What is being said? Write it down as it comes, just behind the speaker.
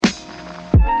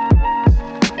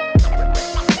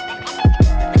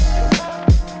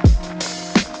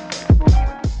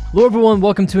Hello everyone,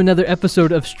 welcome to another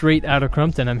episode of Straight Outta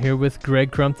Crumpton. I'm here with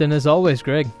Greg Crumpton as always.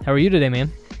 Greg, how are you today,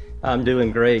 man? I'm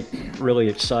doing great. Really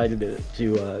excited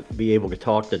to be able to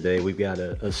talk today. We've got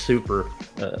a super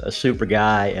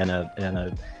guy and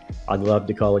I'd love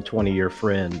to call a 20-year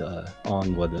friend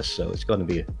on with us. So it's going to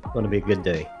be a good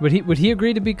day. Would he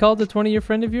agree to be called a 20-year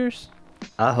friend of yours?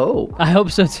 I hope. I hope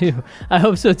so too.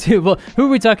 Well, who are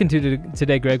we talking to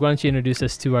today, Greg? Why don't you introduce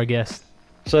us to our guest?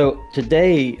 So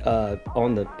today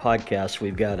on the podcast,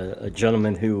 we've got a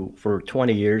gentleman who for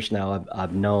 20 years now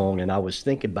I've known, and I was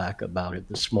thinking back about it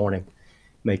this morning,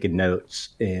 making notes,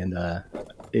 and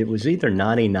it was either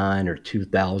 99 or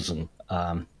 2000.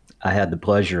 I had the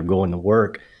pleasure of going to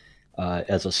work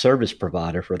as a service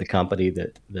provider for the company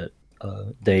that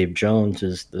Dave Jones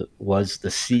was the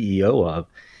CEO of.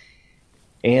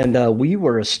 And we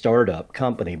were a startup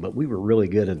company, but we were really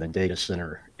good in the data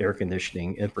center air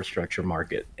conditioning infrastructure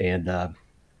market. And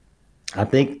I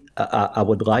think I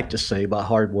would like to say by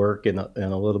hard work and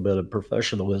a little bit of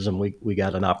professionalism, we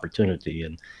got an opportunity.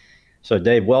 And so,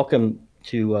 Dave, welcome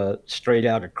to Straight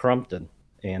Outta Crumpton,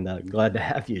 and glad to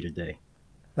have you today.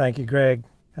 Thank you, Greg.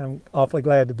 I'm awfully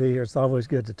glad to be here. It's always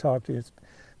good to talk to you. It's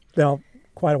been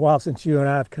quite a while since you and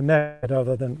I have connected,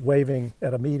 other than waving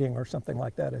at a meeting or something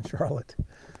like that in Charlotte.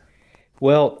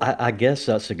 Well, I guess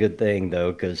that's a good thing,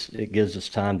 though, because it gives us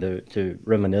time to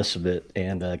reminisce a bit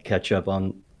and catch up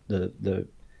on the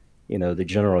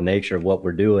general nature of what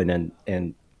we're doing.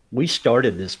 And we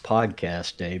started this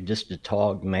podcast, Dave, just to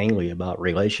talk mainly about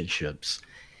relationships.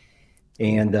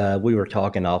 And we were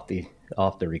talking off the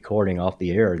recording, off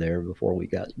the air there before we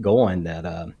got going,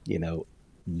 that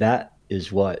that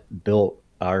is what built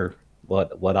our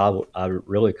what I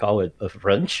really call it a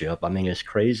friendship. I mean, as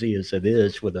crazy as it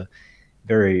is, with a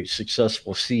very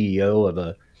successful CEO of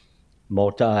a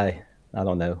I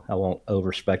don't know, I won't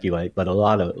over speculate, but a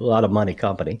lot of money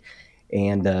company,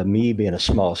 and me being a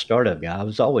small startup guy, I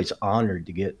was always honored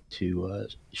to get to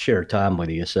share time with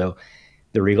you. So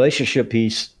the relationship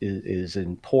piece is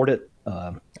important.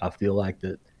 I feel like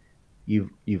that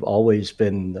you've always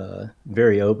been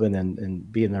very open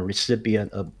and being a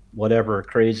recipient of whatever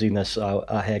craziness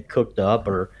I had cooked up,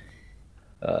 or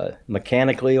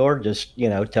mechanically, or just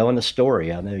telling the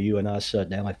story. I know you and I sat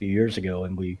down a few years ago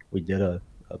and we did a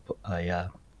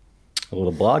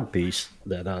little blog piece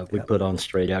that we put on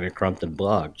Straight Outta Crumpton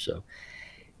blog. So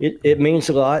it means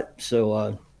a lot.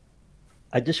 So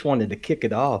I just wanted to kick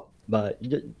it off. But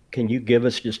can you give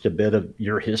us just a bit of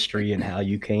your history and how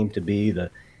you came to be the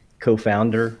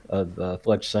co-founder of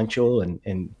Flexential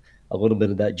and a little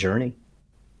bit of that journey?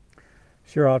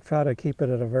 Sure, I'll try to keep it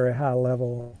at a very high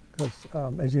level because,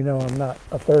 as you know, I'm not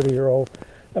a 30-year-old.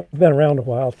 I've been around a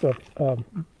while, so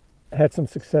had some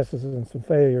successes and some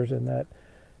failures in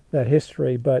that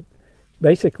history. But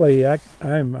basically,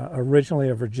 I'm originally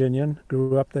a Virginian,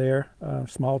 grew up there,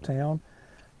 small town.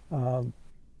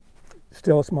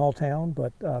 Still a small town,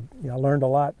 but I learned a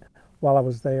lot while I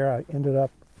was there. I ended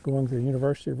up going to the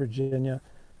University of Virginia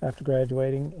after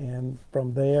graduating, and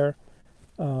from there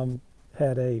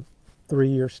had a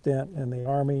 3-year stint in the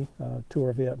Army,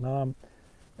 tour of Vietnam,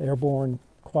 airborne,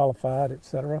 qualified,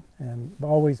 etc., and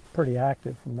always pretty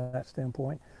active from that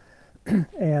standpoint.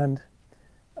 And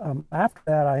after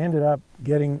that, I ended up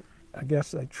getting, I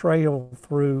guess, a trail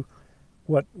through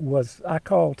what was I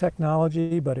call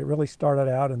technology, but it really started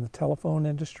out in the telephone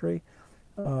industry,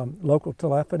 local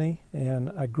telephony,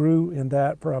 and I grew in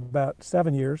that for about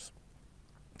 7 years.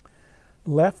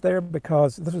 Left there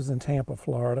because this was in Tampa,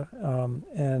 Florida,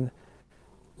 and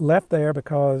left there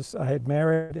because I had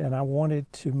married and I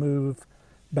wanted to move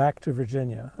back to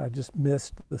Virginia. I just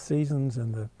missed the seasons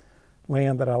and the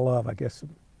land that I love, I guess,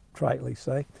 tritely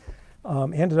say.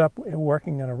 Ended up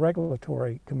working in a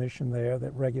regulatory commission there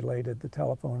that regulated the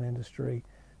telephone industry,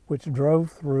 which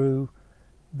drove through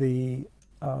the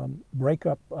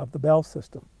breakup of the Bell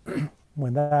system.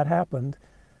 When that happened,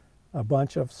 a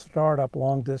bunch of startup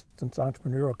long-distance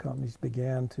entrepreneurial companies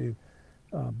began to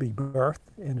be birthed,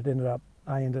 and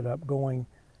I ended up going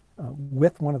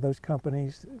with one of those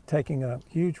companies, taking a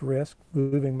huge risk,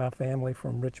 moving my family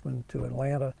from Richmond to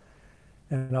Atlanta.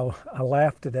 And I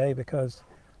laugh today because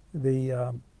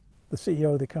the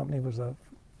CEO of the company was a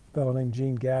fellow named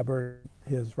Gene Gabbard.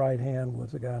 His right hand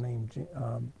was a guy named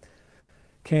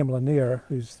Cam Lanier,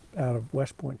 who's out of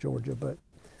West Point, Georgia. But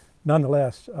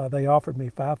nonetheless, they offered me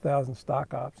 5,000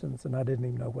 stock options, and I didn't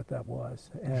even know what that was.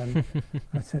 And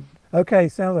I said, okay,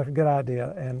 sounds like a good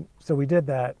idea. And so we did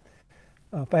that.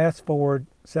 Fast forward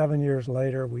 7 years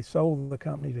later, we sold the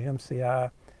company to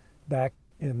MCI back,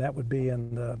 and that would be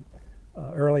in the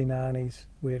early 90s.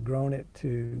 We had grown it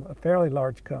to a fairly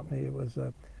large company. It was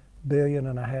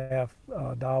 $1.5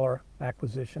 billion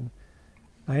acquisition.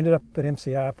 I ended up at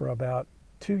MCI for about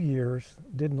 2 years,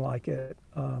 didn't like it,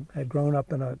 had grown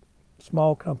up in a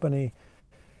small company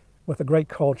with a great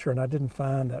culture, and I didn't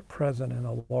find that present in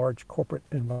a large corporate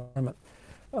environment.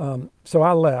 So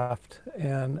I left,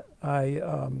 and I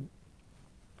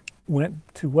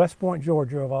went to West Point,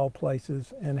 Georgia, of all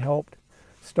places, and helped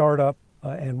start up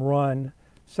and run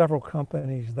several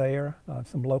companies there,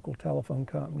 some local telephone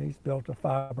companies, built a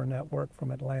fiber network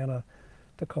from Atlanta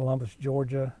to Columbus,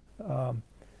 Georgia,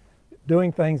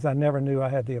 doing things I never knew I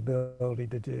had the ability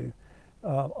to do.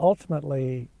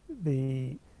 Ultimately,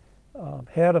 the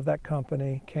head of that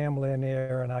company, Cam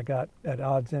Lanier, and I got at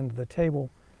odds end of the table.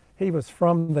 He was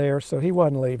from there, so he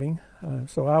wasn't leaving,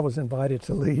 so I was invited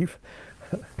to leave.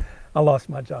 I lost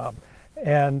my job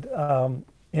and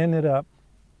ended up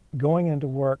going into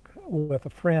work with a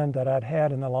friend that I'd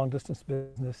had in the long distance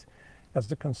business as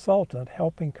a consultant,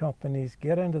 helping companies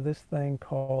get into this thing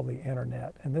called the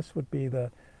internet. And this would be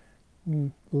the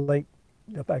late,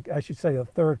 I should say, the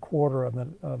third quarter of the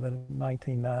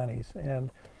 1990s.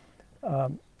 And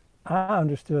I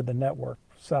understood the network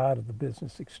side of the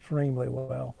business extremely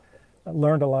well. I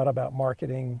learned a lot about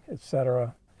marketing, et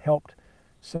cetera, helped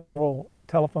several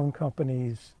telephone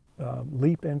companies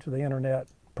leap into the internet,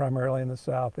 primarily in the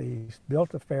Southeast,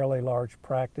 built a fairly large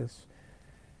practice,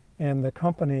 and the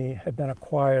company had been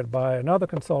acquired by another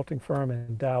consulting firm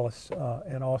in Dallas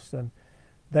and Austin.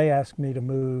 They asked me to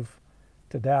move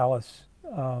to Dallas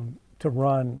to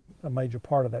run a major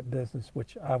part of that business,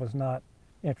 which I was not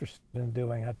interested in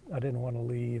doing. I didn't want to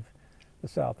leave the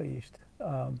Southeast.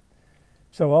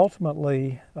 So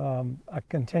ultimately, I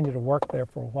continued to work there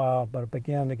for a while, but I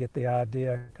began to get the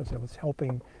idea because I was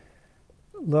helping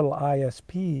little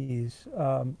ISPs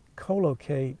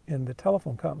co-locate in the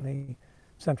telephone company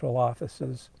central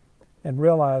offices, and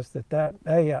realized that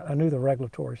I knew the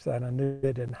regulatory side. I knew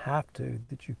they didn't have to,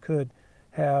 that you could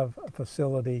have a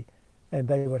facility and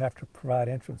they would have to provide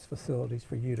entrance facilities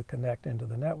for you to connect into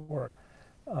the network.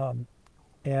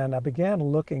 And I began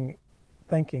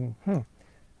thinking,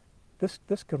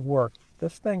 this could work.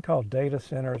 This thing called data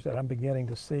centers that I'm beginning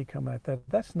to see come out,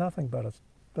 that's nothing but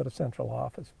a central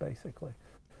office, basically.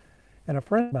 And a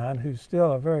friend of mine, who's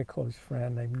still a very close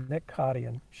friend, named Nick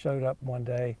Cottian, showed up one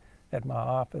day at my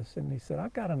office, and he said,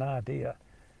 I've got an idea.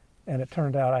 And it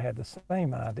turned out I had the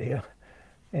same idea.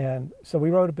 And so we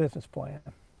wrote a business plan.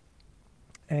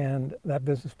 And that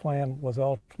business plan was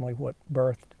ultimately what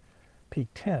birthed Peak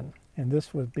 10. And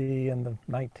this would be in the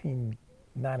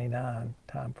 1999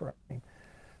 time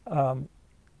frame.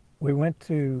 We went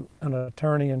to an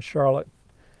attorney in Charlotte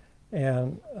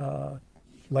and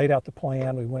laid out the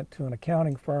plan. We went to an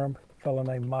accounting firm, a fellow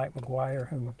named Mike McGuire,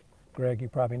 whom, Greg, you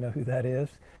probably know who that is.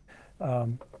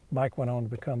 Mike went on to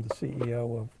become the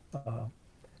CEO of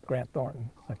Grant Thornton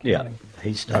Accounting. Yeah,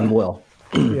 he's done well.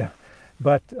 Yeah,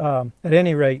 but at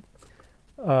any rate,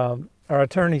 our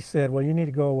attorney said, well, you need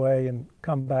to go away and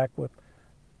come back with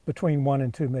between $1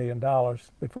 and $2 million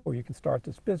before you can start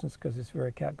this business, because it's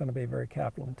going to be very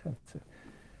capital intensive.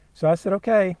 So I said,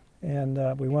 okay,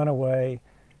 and we went away,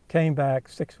 came back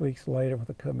 6 weeks later with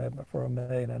a commitment for $1.5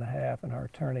 million, and our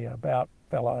attorney about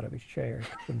fell out of his chair.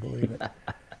 Couldn't believe it.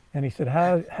 And he said,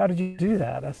 how did you do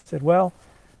that? I said, well,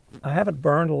 I haven't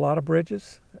burned a lot of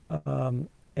bridges, and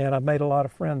I've made a lot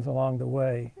of friends along the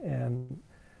way, and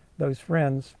those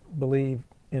friends believe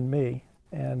in me,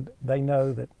 and they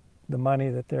know that the money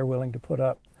that they're willing to put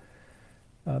up,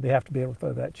 they have to be able to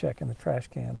throw that check in the trash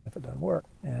can if it doesn't work.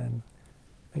 And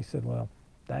he said, well,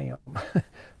 damn.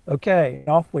 Okay,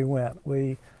 off we went.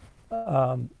 We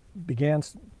had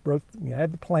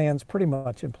the plans pretty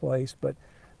much in place, but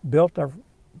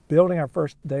building our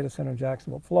first data center in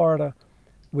Jacksonville, Florida.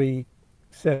 We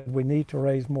said we need to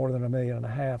raise more than $1.5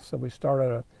 million, so we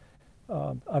started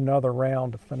another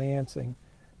round of financing,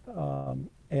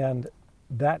 and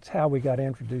that's how we got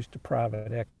introduced to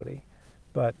private equity.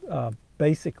 But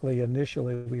basically,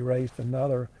 initially, we raised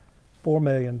another $4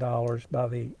 million by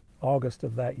the August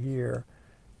of that year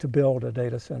to build a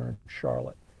data center in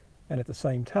Charlotte. And at the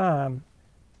same time,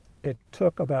 it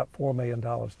took about $4 million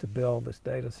to build this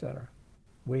data center.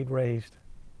 We'd raised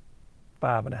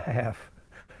 5.5.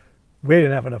 We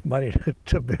didn't have enough money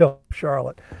to build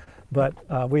Charlotte, but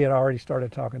we had already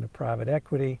started talking to private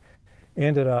equity,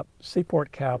 ended up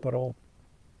Seaport Capital,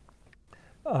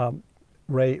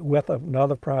 with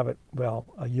another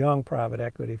a young private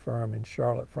equity firm in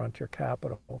Charlotte, Frontier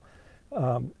Capital,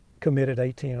 committed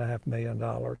 $18.5 million.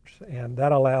 And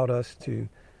that allowed us to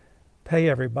pay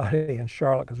everybody in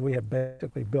Charlotte, because we had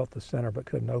basically built the center but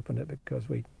couldn't open it because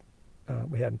we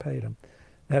hadn't paid them.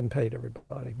 Hadn't paid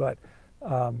everybody. But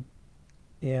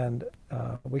And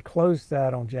we closed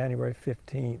that on January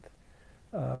 15th,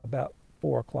 about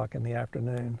 4 o'clock in the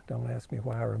afternoon. Don't ask me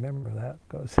why I remember that,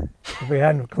 because if we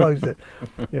hadn't closed it,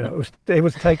 it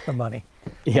was take the money.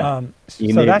 Yeah.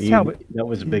 So that's how that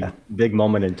was a yeah, big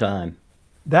moment in time.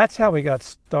 that's how we got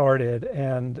started.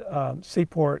 And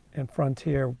Seaport and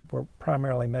Frontier were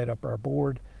primarily made up our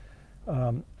board.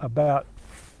 About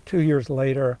 2 years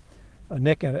later,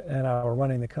 Nick and I were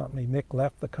running the company. Nick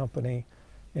left the company,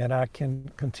 and I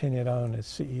continued on as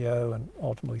CEO and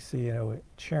ultimately CEO and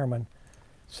chairman.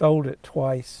 Sold it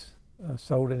twice.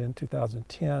 Sold it in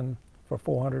 2010 for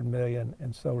 $400 million,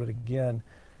 and sold it again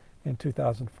in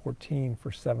 2014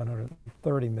 for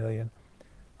 $730 million.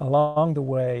 Along the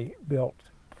way, built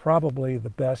probably the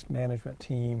best management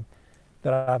team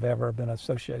that I've ever been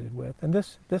associated with. And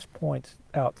this points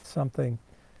out something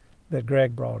that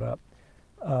Greg brought up.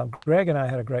 Greg and I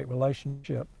had a great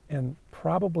relationship, and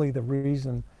probably the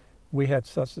reason we had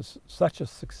such a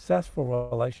successful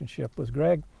relationship was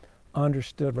Greg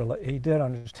he did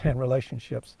understand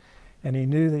relationships, and he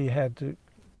knew that he had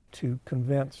to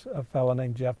convince a fellow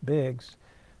named Jeff Biggs,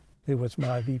 who was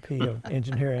my VP of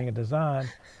engineering and design,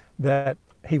 that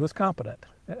he was competent.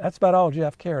 That's about all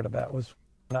Jeff cared about, was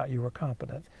whether or not you were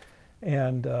competent.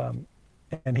 And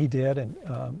he did, and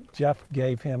Jeff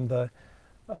gave him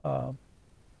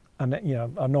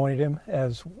anointed him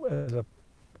as a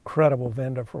credible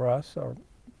vendor for us, or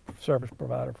service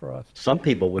provider for us. Some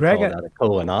people would call that a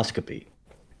colonoscopy.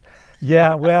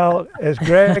 Yeah, well, as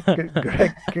Greg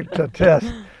could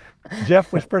attest,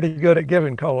 Jeff was pretty good at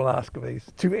giving colonoscopies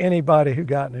to anybody who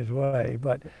got in his way.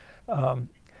 But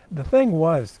the thing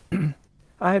was,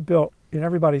 I had built, and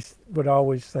everybody would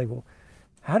always say, well,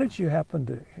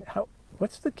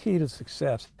 what's the key to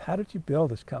success? How did you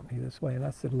build this company this way? And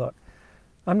I said, look,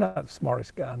 I'm not the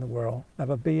smartest guy in the world. I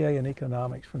have a BA in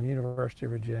economics from the University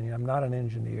of Virginia. I'm not an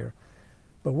engineer.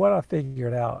 But what I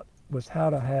figured out was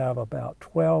how to have about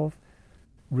 12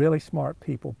 really smart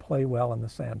people play well in the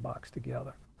sandbox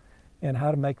together, and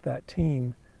how to make that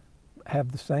team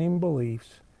have the same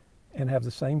beliefs and have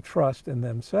the same trust in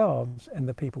themselves and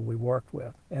the people we worked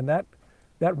with. And that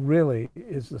really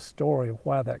is the story of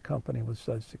why that company was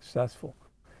so successful.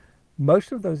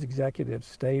 Most of those executives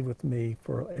stayed with me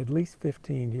for at least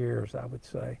 15 years, I would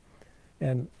say.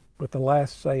 And with the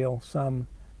last sale, some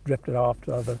drifted off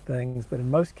to other things. But in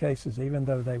most cases, even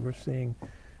though they were seeing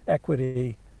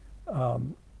equity,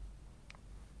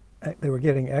 they were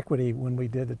getting equity when we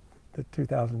did the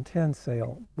 2010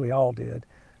 sale. We all did.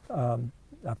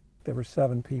 There were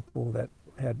 7 people that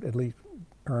had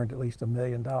earned at least $1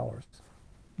 million.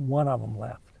 One of them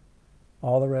left.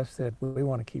 All the rest said, we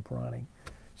want to keep running.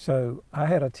 So I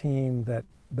had a team that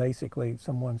basically,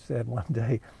 someone said one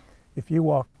day, if you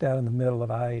walked out in the middle of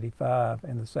I-85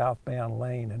 in the southbound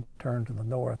lane and turned to the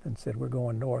north and said, we're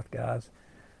going north, guys,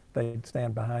 they'd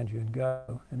stand behind you and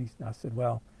go. And I said,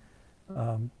 well,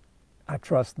 I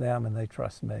trust them and they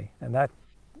trust me. And that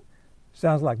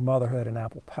sounds like motherhood and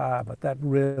apple pie, but that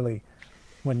really,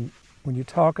 when you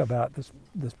talk about this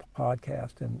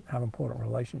podcast and how important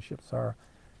relationships are,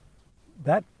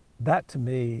 that to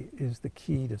me is the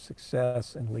key to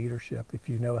success and leadership, if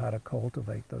you know how to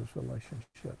cultivate those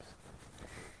relationships.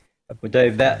 Well,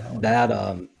 Dave, I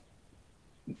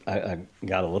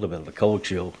got a little bit of a cold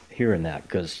chill hearing that,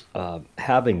 because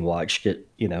having watched it,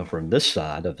 from this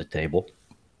side of the table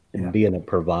and being a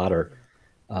provider,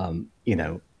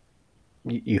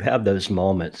 you have those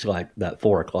moments like that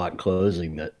 4 o'clock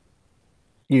closing that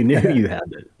you knew you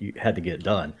had to get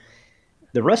done.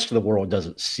 The rest of the world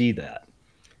doesn't see that.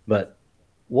 But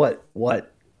what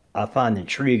I find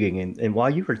intriguing, and while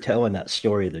you were telling that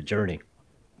story of the journey,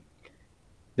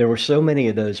 there were so many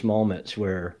of those moments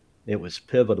where it was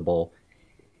pivotal.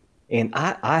 And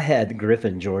I had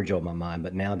Griffin, Georgia on my mind,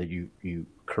 but now that you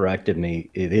corrected me,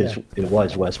 it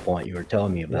was West Point you were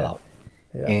telling me about.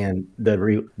 Yeah. And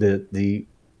the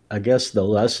I guess the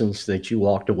lessons that you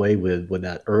walked away with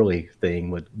that early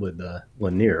thing with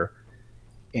Lanier,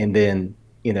 and then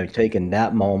taking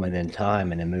that moment in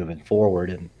time and then moving forward,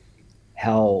 and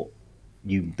how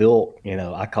you built,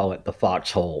 I call it the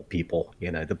foxhole people,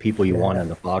 the people you want in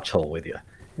the foxhole with you.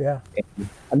 Yeah. And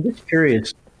I'm just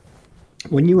curious,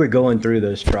 when you were going through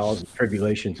those trials and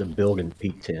tribulations of building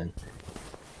Peak 10,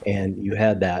 and you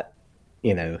had that,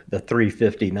 the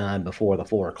 3:59 before the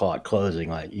 4 o'clock closing,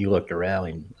 like you looked around,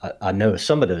 and I know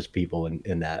some of those people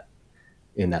in that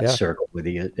circle with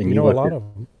you, and a lot of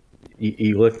them.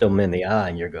 You look them in the eye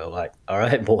and you go like, all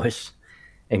right, boys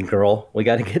and girl, we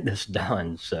got to get this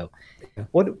done. So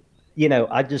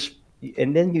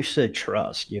and then you said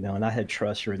trust, and I had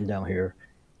trust written down here.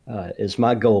 is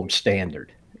my gold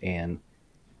standard. And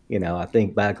I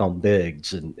think back on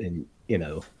Biggs, and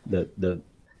the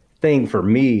thing for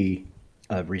me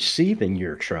of receiving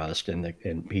your trust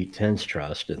and Pete Ten's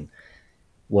trust and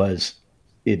was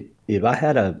it if I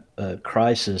had a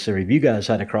crisis, or if you guys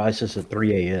had a crisis at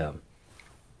 3 a.m.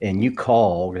 and you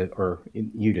called, or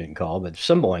you didn't call, but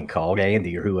someone called,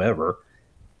 Andy or whoever,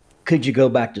 could you go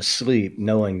back to sleep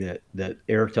knowing that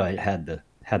Airtight had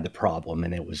the problem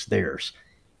and it was theirs?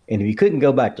 And if you couldn't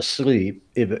go back to sleep,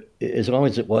 as long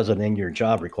as it wasn't in your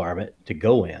job requirement to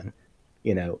go in,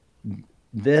 you know,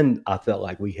 then I felt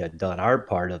like we had done our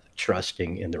part of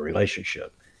trusting in the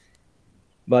relationship.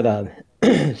 But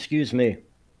excuse me,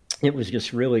 it was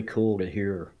just really cool to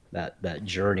hear that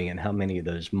journey and how many of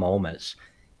those moments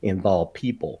involve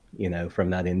people. From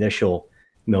that initial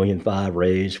 1,500,000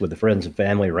 raise with the friends and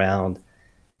family around,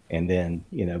 and then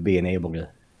being able to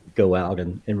go out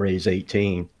and raise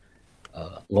 18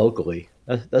 locally.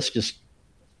 That's just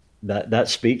that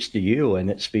speaks to you, and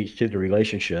it speaks to the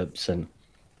relationships. And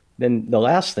then the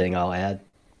last thing I'll add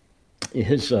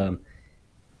is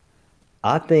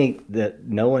I think that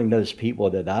knowing those people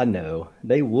that I know,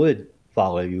 they would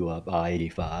follow you up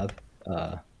I-85,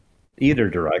 uh, either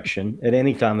direction at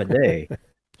any time of day.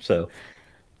 So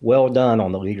well done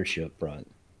on the leadership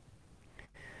front.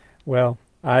 Well,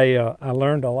 I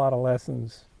learned a lot of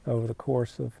lessons over the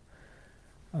course of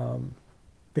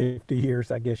 50 years,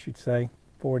 I guess you'd say,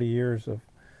 40 years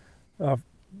of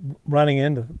running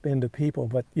into people.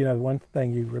 But one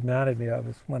thing you reminded me of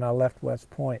is when I left West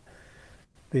Point,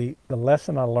 the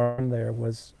lesson I learned there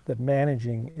was that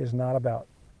managing is not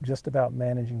just about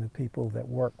managing the people that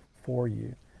work for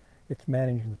you. It's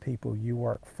managing the people you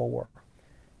work for.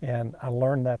 And I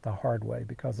learned that the hard way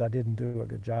because I didn't do a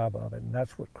good job of it, and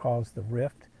that's what caused the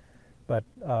rift. But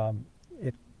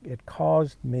it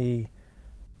caused me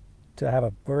to have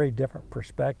a very different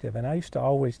perspective. And I used to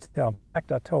always tell, in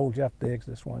fact, I told Jeff Biggs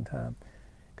this one time,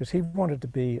 because he wanted to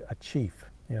be a chief.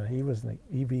 He was the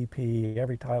EVP,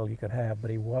 every title you could have,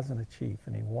 but he wasn't a chief,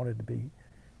 and he wanted to be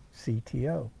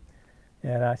CTO.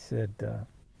 And I said,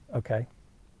 okay,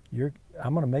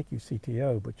 I'm going to make you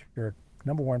CTO, but your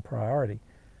number one priority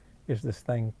is this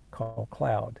thing called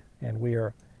cloud, and we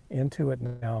are into it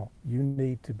now. You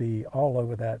need to be all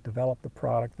over that, develop the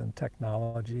product and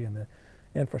technology and the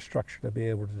infrastructure to be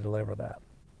able to deliver that.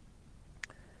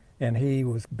 And he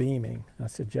was beaming. I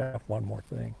said, Jeff, one more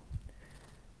thing.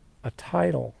 A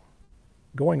title,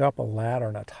 going up a ladder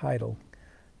in a title,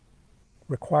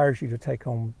 requires you to take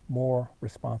on more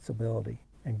responsibility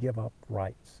and give up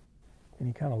rights. And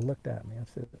he kind of looked at me and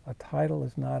said, a title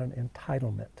is not an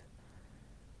entitlement.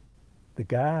 The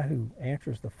guy who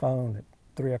answers the phone at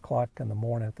 3 o'clock in the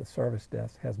morning at the service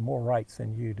desk has more rights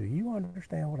than you do. You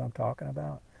understand what I'm talking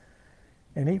about?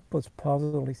 And he was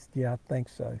puzzled. He said, yeah, I think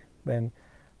so. And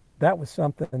that was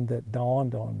something that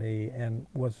dawned on me and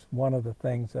was one of the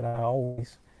things that I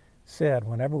always said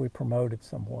whenever we promoted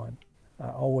someone. I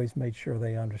always made sure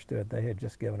they understood they had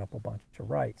just given up a bunch of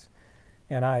rights.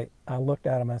 And I looked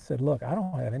at him and I said, look, I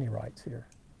don't have any rights here.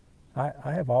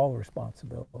 I have all the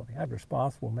responsibility. I'm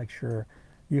responsible to make sure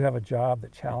you have a job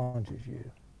that challenges you.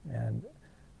 And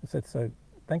I said, so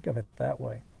think of it that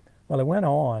way. Well, it went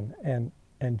on, and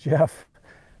Jeff,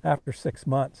 after 6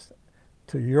 months,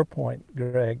 to your point,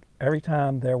 Greg, every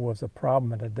time there was a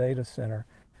problem at a data center,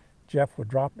 Jeff would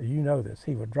drop, this,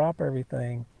 he would drop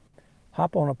everything,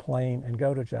 hop on a plane and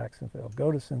go to Jacksonville, go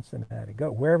to Cincinnati,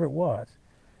 go wherever it was.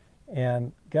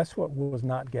 And guess what was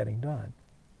not getting done?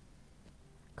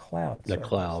 Cloud The services.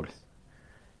 cloud.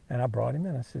 And I brought him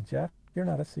in. I said, Jeff, you're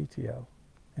not a CTO.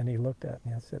 And he looked at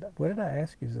me. I said, what did I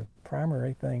ask you is the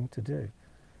primary thing to do?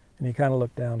 And he kind of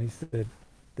looked down. He said,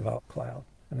 develop cloud.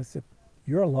 And I said,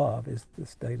 your love is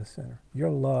this data center. Your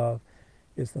love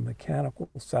is the mechanical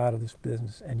side of this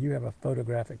business. And you have a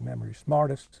photographic memory. One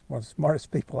of the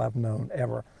smartest people I've known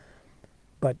ever.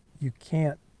 But you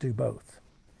can't do both.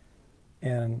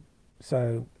 And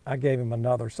so I gave him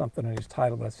another something in his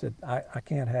title, but I said, I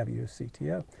can't have you as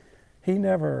CTO. He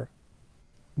never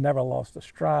lost a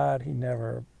stride. He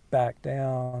never backed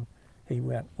down. He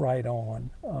went right on.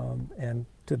 And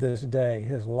to this day,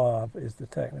 his love is the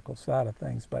technical side of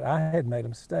things. But I had made a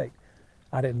mistake.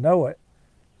 I didn't know it,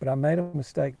 but I made a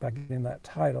mistake by getting that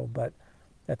title. But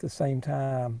at the same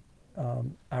time,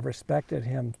 I respected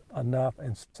him enough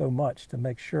and so much to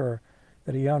make sure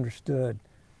that he understood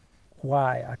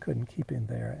why I couldn't keep him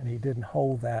there, and he didn't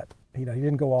hold that. He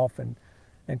didn't go off and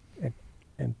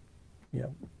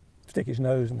stick his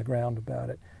nose in the ground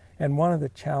about it. And one of the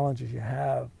challenges you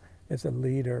have as a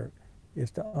leader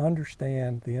is to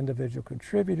understand the individual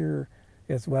contributor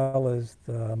as well as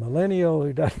the millennial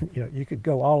who doesn't, you could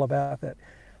go all about that.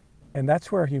 And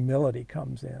that's where humility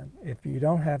comes in. If you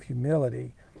don't have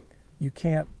humility, you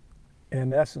can't,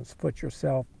 in essence,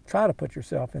 try to put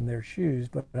yourself in their shoes,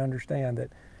 but understand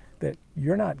that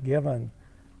you're not given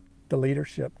the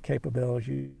leadership capabilities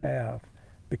you have,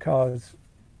 because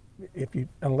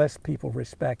unless people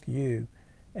respect you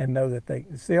and know that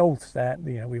it's the old stat,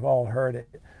 we've all heard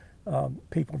it.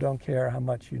 People don't care how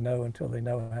much you know until they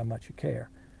know how much you care.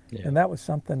 Yeah. And that was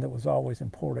something that was always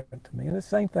important to me. And the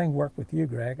same thing worked with you,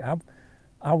 Greg.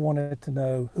 I wanted to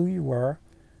know who you were,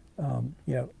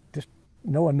 just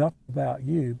know enough about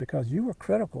you, because you were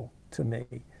critical to me.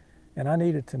 And I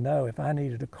needed to know, if I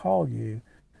needed to call you,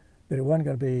 that it wasn't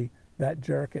going to be that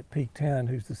jerk at Peak 10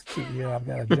 who's the CEO. I've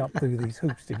got to jump through these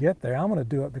hoops to get there. I'm going to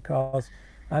do it because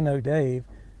I know Dave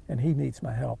and he needs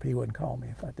my help. He wouldn't call me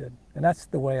if I didn't. And that's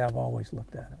the way I've always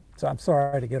looked at it. So I'm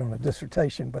sorry to get on a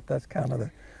dissertation, but that's kind of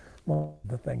one of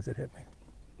the things that hit me.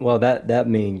 Well, that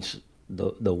means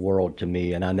the world to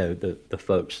me. And I know the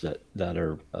folks that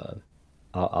are,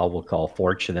 I will call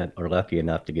fortunate or lucky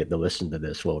enough to get to listen to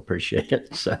this will appreciate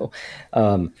it. So,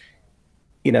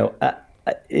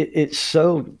 it's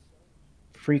so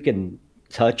freaking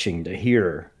touching to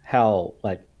hear how,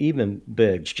 like, even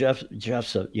Biggs, Jeff's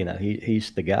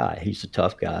he's the guy, he's the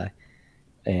tough guy.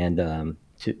 And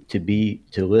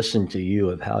to listen to you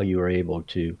of how you were able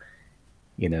to,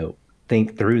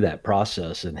 think through that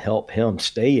process and help him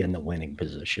stay in the winning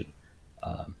position,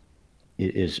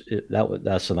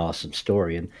 that's an awesome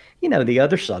story. And, the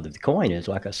other side of the coin is,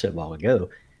 like I said a while ago,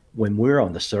 when we're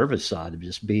on the service side of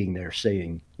just being there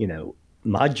saying,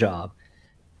 my job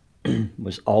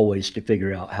was always to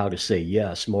figure out how to say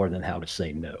yes more than how to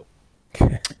say no.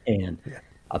 And Yeah.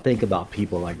 I think about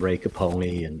people like Ray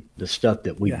Capone and the stuff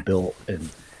that we Yeah. built. And,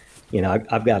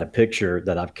 I've got a picture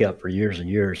that I've kept for years and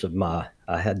years of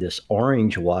I had this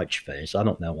orange watch face. I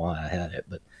don't know why I had it,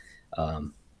 but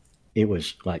it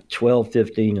was like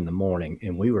 12:15 in the morning,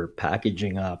 and we were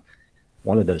packaging up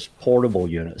one of those portable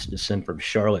units to send from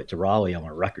Charlotte to Raleigh on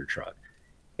a record truck.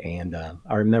 And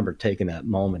I remember taking that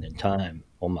moment in time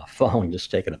on my phone, just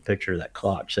taking a picture of that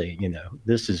clock saying,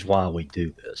 this is why we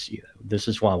do this. This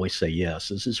is why we say yes.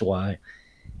 This is why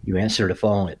you answer the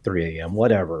phone at 3 a.m.,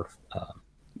 whatever.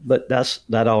 But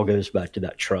that all goes back to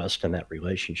that trust and that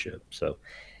relationship. So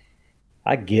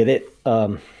I get it.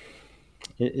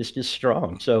 It's just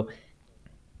strong. So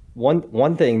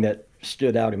one thing that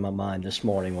stood out in my mind this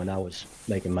morning when I was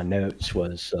making my notes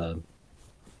was,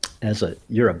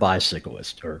 you're a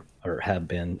bicyclist or have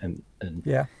been and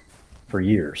Yeah. for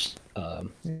years.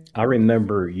 I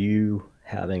remember you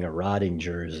having a riding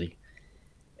jersey,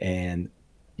 and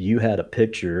you had a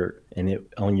picture, and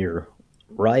it on your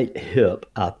right hip,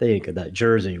 I think, of that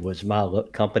jersey was my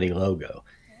company logo.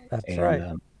 That's And right.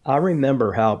 I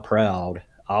remember how proud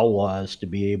I was to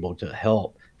be able to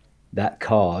help that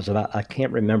cause. And I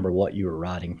can't remember what you were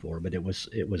riding for, but it was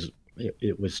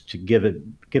to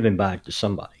giving back to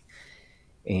somebody.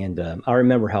 And I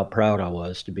remember how proud I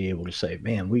was to be able to say,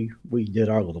 man, we did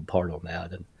our little part on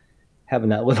that. And having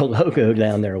that little logo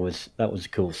down there was a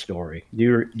cool story.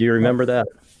 Do you remember that?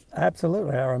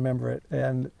 Absolutely, I remember it.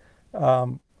 And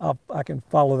I can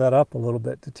follow that up a little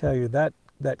bit to tell you that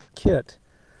kit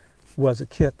was a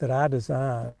kit that I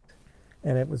designed,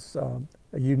 and it was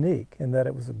unique in that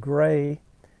it was a gray,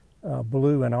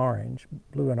 blue and orange.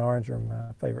 Blue and orange are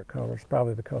my favorite colors,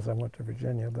 probably because I went to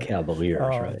Virginia. But Cavaliers,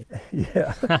 right?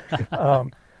 yeah.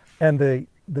 And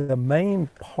the main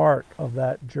part of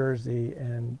that jersey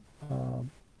and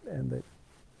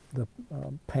the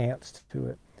pants to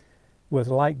it was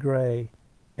light gray,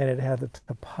 and it had the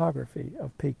topography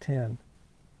of Peak 10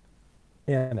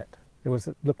 in it. It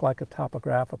looked like a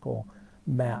topographical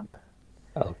map.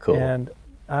 Oh, cool. And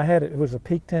I had it was a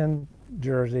Peak 10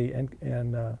 jersey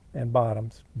and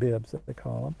bottoms, bibs that they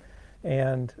call them,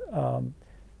 and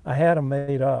I had them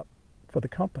made up for the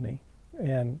company.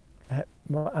 And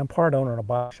I'm part owner in a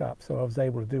bike shop, so I was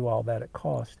able to do all that at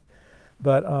cost.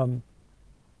 But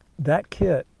that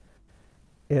kit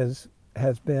has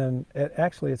been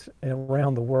actually it's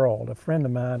around the world. A friend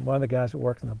of mine, one of the guys that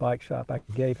worked in the bike shop, I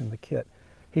gave him the kit.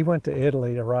 He went to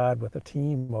Italy to ride with a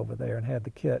team over there and had the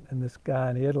kit. And this guy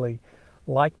in Italy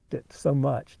liked it so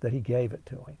much that he gave it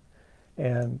to him.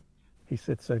 And he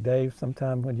said, so Dave,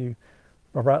 sometime when you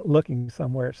are looking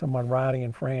somewhere at someone riding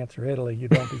in France or Italy, you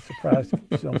don't be surprised if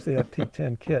you don't see a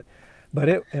T10 kit. But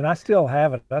and I still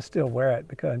have it. I still wear it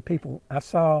because I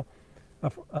saw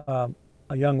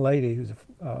a young lady who's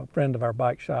a friend of our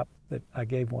bike shop that I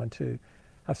gave one to.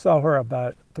 I saw her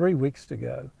about 3 weeks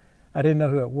ago. I didn't know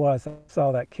who it was. I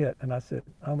saw that kit and I said,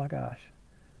 oh my gosh,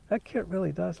 that kit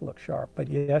really does look sharp. But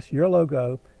yes, your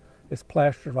logo is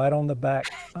plastered right on the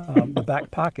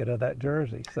back pocket of that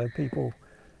jersey, so people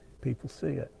see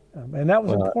it. And that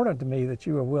was Well, important to me that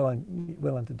you were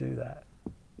willing to do that.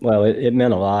 well, it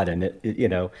meant a lot, and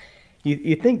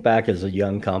you think back as a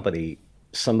young company,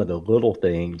 some of the little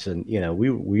things, and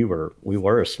we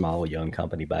were a small young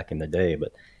company back in the day,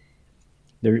 but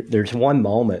there's one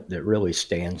moment that really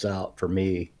stands out for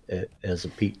me as a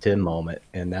Pete Tim moment,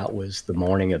 and that was the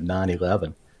morning of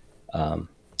 9/11. Um,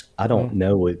 I don't Mm,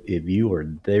 know if you were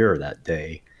there that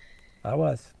day, I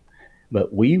was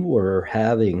but we were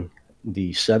having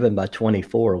the 7 by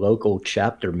 24 local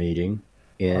chapter meeting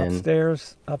in.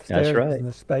 That's upstairs right. in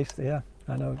the space. Yeah,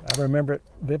 I know. I remember it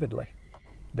vividly.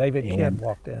 David Kidd And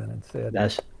walked in and said,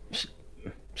 that's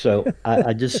so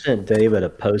I just sent David a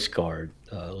postcard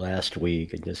last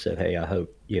week and just said, hey, I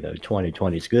hope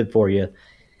 2020 is good for you.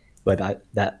 But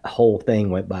that whole thing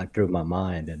went back through my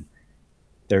mind, and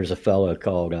there's a fellow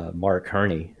called Mark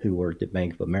Herney who worked at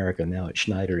Bank of America, now at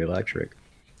Schneider Electric.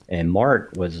 And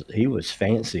Mark was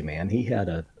fancy, man. He had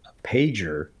a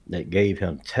pager that gave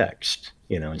him text,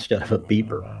 instead of a "Oh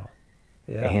beeper. wow,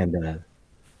 yeah, And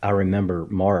I remember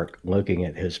Mark looking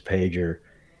at his pager,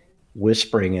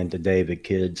 whispering into David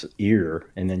Kidd's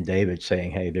ear, and then David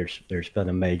saying, "Hey, there's been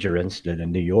a major incident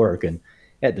in New York." And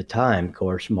at the time, of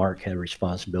course, Mark had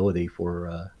responsibility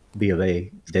for B of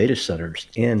A data centers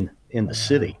in the oh wow,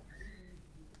 city.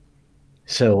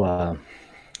 So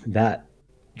that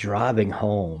driving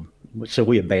home, so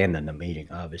we abandoned the meeting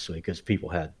obviously because people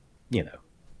had, you know,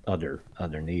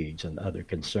 other needs and other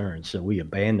concerns. So we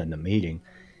abandoned the meeting.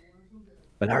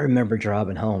 But I remember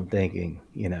driving home thinking,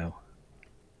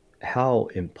 how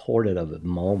important of a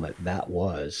moment that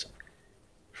was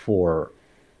for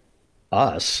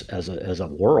us as a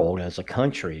world, as a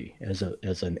country, as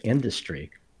an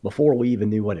industry before we even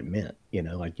knew what it meant.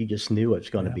 Like you just knew it was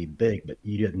going to yeah, be big, but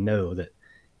you didn't know that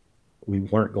we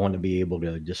weren't going to be able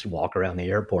to just walk around the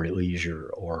airport at leisure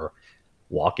or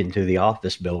walk into the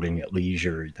office building at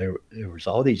leisure. There was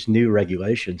all these new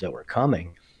regulations that were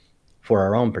coming for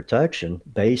our own protection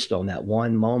based on that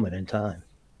one moment in time.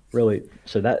 Really,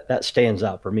 so that stands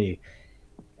out for me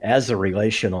as a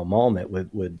relational moment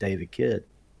with David Kidd.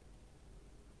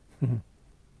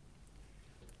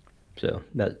 So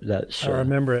that's I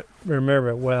remember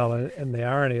it well. And the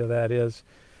irony of that is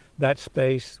that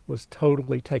space was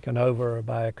totally taken over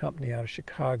by a company out of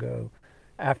Chicago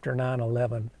after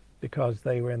 9/11 because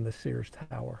they were in the Sears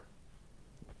Tower.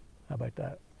 How about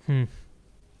that? Hmm.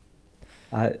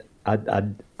 I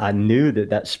I knew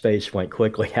that space went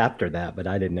quickly after that, but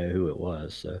I didn't know who it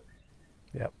was. So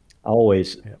Yep,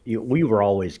 always yep. we were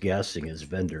always guessing as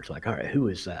vendors, like, all right, who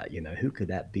is that? Who could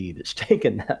that be that's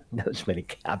taken those many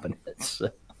cabinets?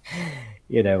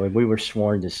 And we were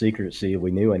sworn to secrecy if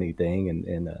we knew anything,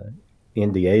 and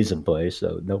NDAs in place,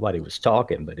 so nobody was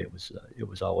talking. But it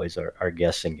was always our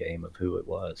guessing game of who it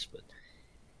was. But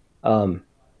um,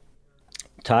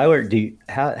 Tyler,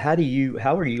 how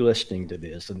are you listening to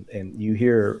this, and you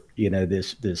hear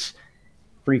this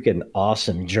freaking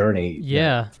awesome journey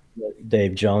that Yeah.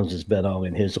 Dave Jones has been on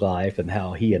in his life, and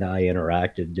how he and I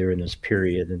interacted during this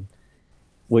period, and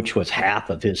which was half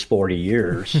of his 40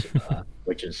 years,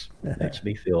 which is makes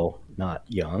me feel not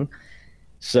young.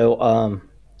 So,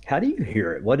 how do you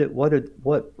hear it? What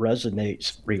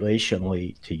resonates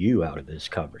relationally to you out of this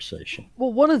conversation?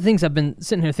 Well, one of the things I've been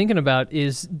sitting here thinking about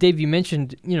is, Dave, you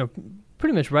mentioned,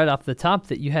 pretty much right off the top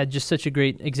that you had just such a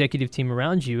great executive team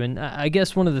around you. And I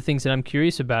guess one of the things that I'm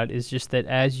curious about is just that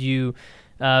as you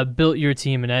built your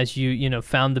team and as you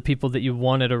found the people that you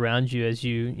wanted around you as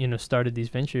you started these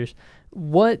ventures,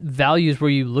 what values were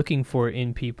you looking for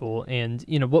in people, and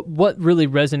what really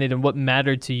resonated and what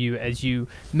mattered to you as you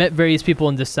met various people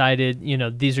and decided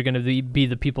these are going to be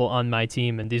the people on my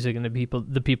team, and these are going to be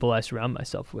the people I surround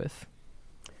myself with.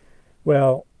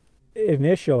 Well,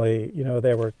 initially,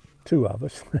 there were two of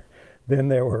us. Then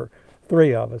there were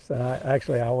three of us. And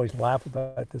I always laugh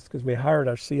about this because we hired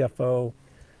our CFO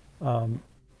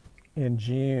in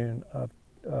June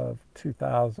of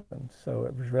 2000. So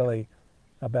it was really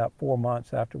about 4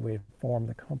 months after we had formed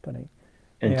the company.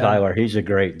 And And Tyler, he's a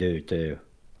great dude too.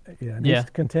 yeah, and he Yeah.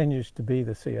 continues to be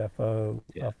the CFO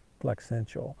Yeah. of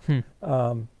Flexential. Hmm.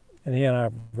 And he and I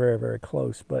are very, very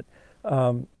close. But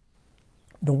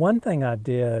the one thing I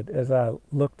did as I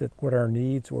looked at what our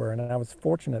needs were, and I was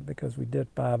fortunate because we did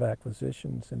 5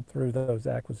 acquisitions, and through those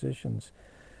acquisitions,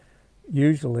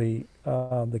 usually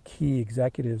the key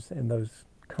executives in those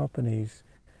companies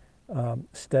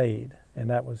stayed, and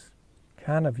that was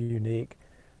kind of unique.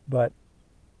 But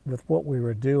with what we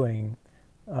were doing,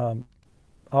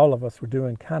 all of us were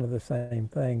doing kind of the same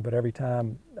thing, but every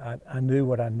time I knew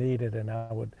what I needed, and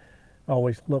I would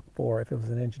always look for if it was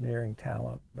an engineering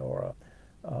talent or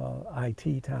a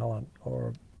IT talent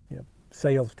or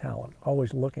sales talent,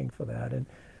 always looking for that. And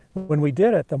when we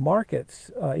did it, the markets,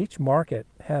 each market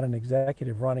had an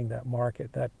executive running that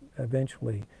market. That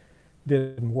eventually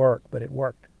didn't work, but it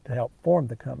worked to help form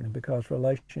the company because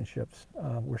relationships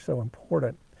were so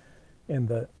important in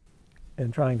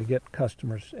trying to get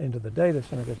customers into the data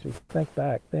center. Because if you think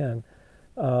back then,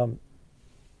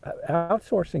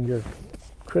 outsourcing your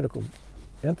critical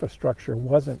infrastructure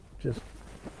wasn't just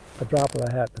a drop of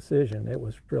a hat decision. It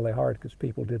was really hard because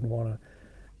people didn't want to,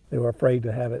 they were afraid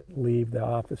to have it leave the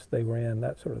office they were in,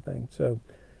 that sort of thing. So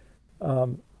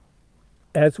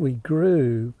as we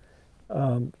grew,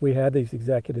 we had these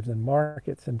executives in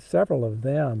markets, and several of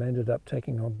them ended up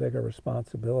taking on bigger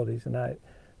responsibilities. And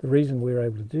the reason we were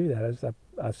able to do that is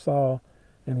I saw,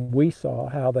 and we saw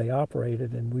how they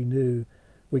operated, and we knew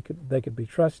they could be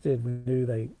trusted. We knew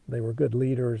they were good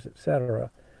leaders, et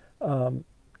cetera.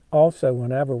 Also,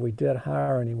 whenever we did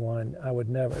hire anyone, I would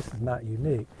never, this is not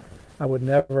unique, I would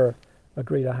never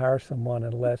agree to hire someone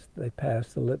unless they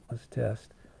passed the litmus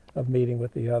test of meeting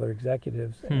with the other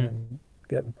executives and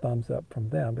getting thumbs up from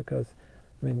them. Because,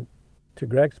 I mean, to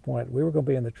Greg's point, we were going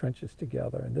to be in the trenches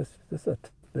together, and this is a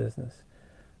tough business.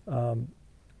 And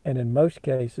in most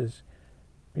cases,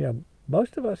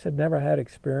 most of us had never had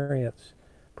experience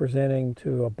presenting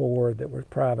to a board that were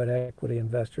private equity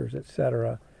investors, et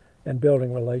cetera, and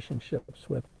building relationships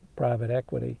with private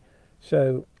equity.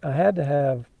 So I had to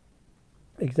have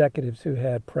executives who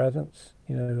had presence,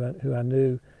 who I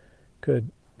knew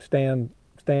could stand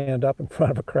up in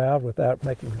front of a crowd without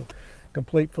making a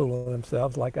complete fool of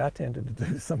themselves, like I tended to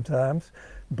do sometimes,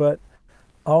 but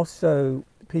also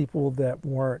people that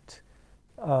weren't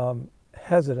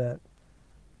hesitant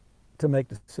to make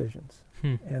decisions.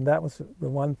 And that was the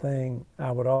one thing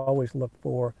I would always look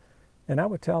for. And I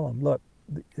would tell them, look,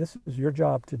 this is your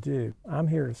job to do. I'm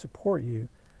here to support you,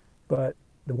 but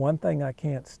the one thing I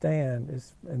can't stand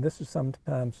is, and this is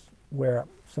sometimes where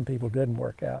some people didn't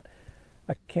work out,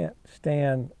 I can't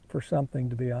stand for something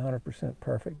to be 100%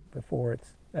 perfect before it's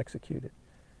executed.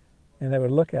 And they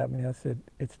would look at me and I said,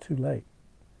 it's too late.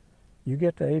 You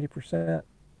get to 80%,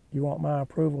 you want my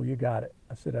approval, you got it.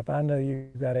 I said, if I know you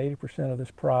got 80% of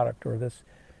this product or this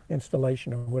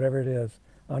installation or whatever it is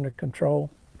under control,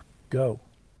 go.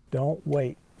 Don't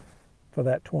wait for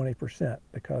that 20%,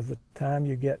 because the time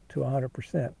you get to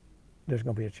 100%, there's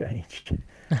going to be a change.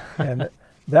 And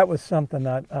that was something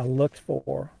I looked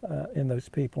for in those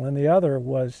people. And the other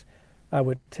was, I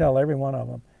would tell every one of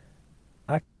them,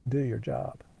 I can do your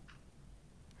job.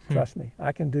 Trust me,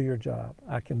 I can do your job.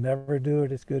 I can never do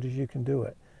it as good as you can do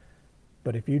it.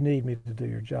 But if you need me to do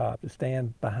your job, to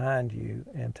stand behind you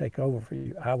and take over for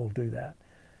you, I will do that.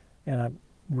 And I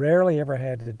rarely ever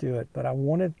had to do it, but I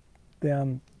wanted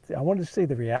to see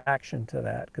the reaction to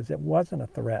that, because it wasn't a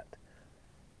threat.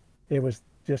 It was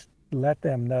just let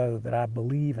them know that I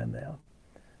believe in them.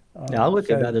 I look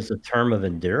at that as a term of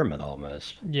endearment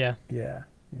almost. Yeah. Yeah.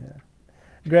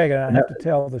 Greg, I have to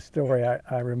tell the story.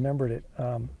 I remembered it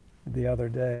the other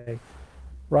day.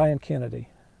 Ryan Kennedy,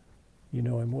 you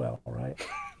know him well, right?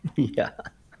 Yeah.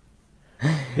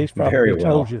 He's probably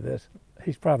told you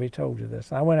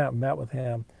this. I went out and met with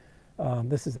him.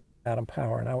 This is Adam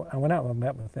Power, and I went out and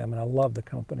met with him, and I love the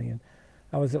company. And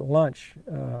I was at lunch,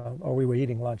 or we were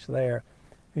eating lunch there.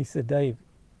 He said, Dave,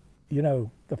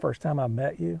 the first time I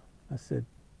met you? I said,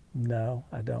 no,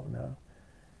 I don't know.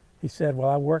 He said, well,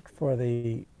 I worked for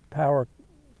the power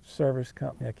service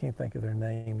company. I can't think of their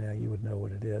name now. You would know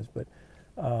what it is, but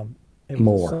it was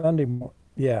Moore. a Sunday morning.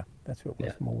 Yeah, that's what it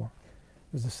was, Moore.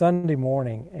 It was a Sunday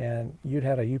morning, and you'd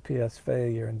had a UPS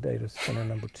failure in data center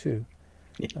number 2.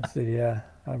 Yeah. I said, yeah,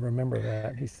 I remember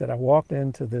that. He said, I walked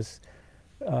into this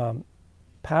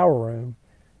power room,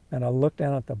 and I looked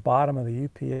down at the bottom of the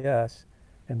UPS,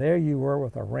 and there you were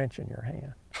with a wrench in your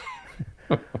hand.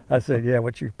 I said, yeah,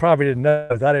 what you probably didn't know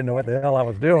is I didn't know what the hell I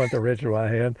was doing with the wrench in my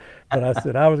hand, but I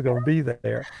said I was going to be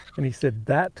there. And he said,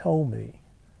 that told me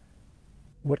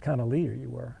what kind of leader you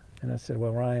were. And I said,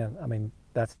 well, Ryan, I mean,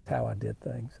 that's how I did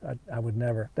things. I would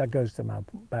never, that goes to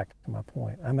back to my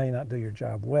point. I may not do your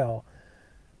job well,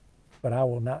 but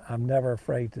I'm never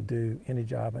afraid to do any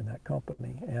job in that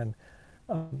company. And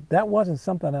that wasn't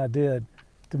something I did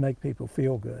to make people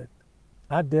feel good.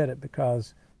 I did it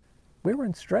because we were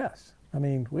in stress. I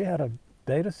mean, we had a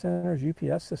data center's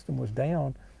UPS system was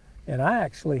down, and I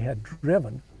actually had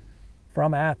driven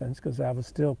from Athens, because I was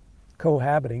still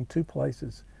cohabiting 2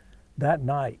 places that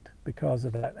night because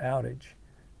of that outage,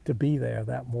 to be there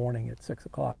that morning at 6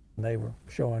 o'clock they were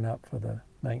showing up for the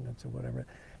maintenance or whatever.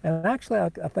 And actually,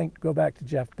 I think, go back to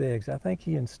Jeff Biggs, I think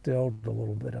he instilled a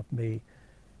little bit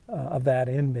of that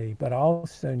in me, but I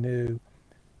also knew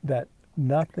that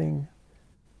nothing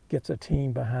gets a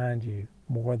team behind you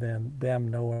more than them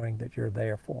knowing that you're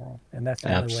there for them. And that's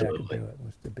the only way I could do Absolutely. it,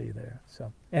 was to be there.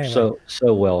 So anyway,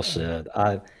 So well said.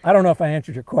 I don't know if I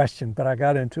answered your question, but I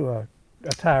got into a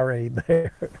tirade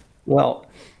there. Well,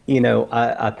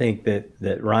 I think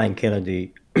that Ryan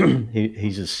Kennedy,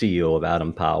 he's a CEO of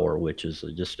Atom Power, which is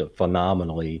just a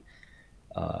phenomenally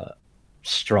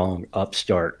strong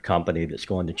upstart company that's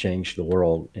going to change the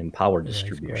world in power Yeah, he's great.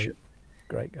 distribution.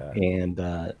 Great guy. And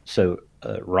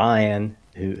Ryan,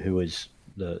 who is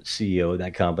the CEO of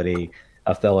that company,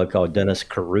 a fellow called Dennis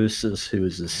Carusis, who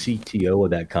is the CTO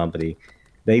of that company,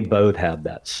 they both have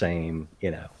that same,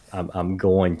 I'm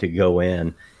going to go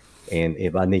in, and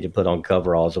if I need to put on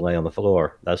coveralls and lay on the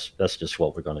floor, that's just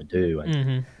what we're going to do. And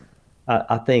Mm-hmm.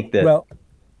 I think that Well,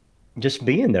 just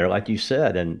being there, like you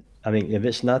said, and I mean, if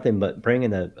it's nothing but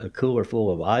bringing a cooler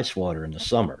full of ice water in the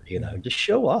summer, just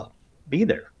show up, be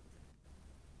there.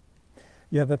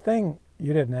 yeah, the thing,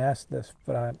 you didn't ask this,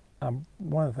 but I'm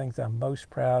one of the things I'm most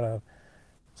proud of.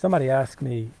 Somebody asked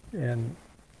me in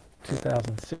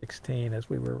 2016, as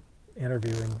we were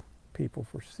interviewing people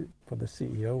for the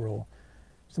CEO role,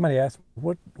 somebody asked,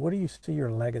 what do you see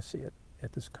your legacy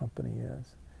at this company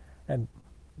is? And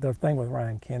the thing with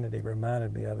Ryan Kennedy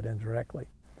reminded me of it indirectly.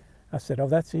 I said, oh,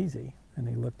 that's easy. And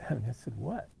he looked at me and said,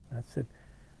 what? And I said,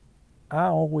 I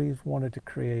always wanted to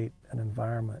create an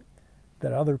environment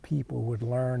that other people would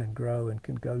learn and grow and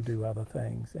can go do other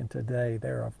things. And today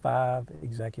there are 5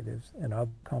 executives in other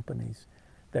companies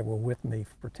that were with me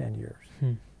for 10 years.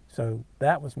 Hmm. So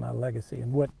that was my legacy.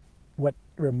 And what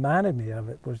reminded me of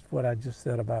it was what I just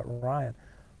said about Ryan.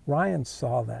 Ryan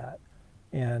saw that,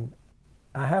 and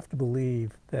I have to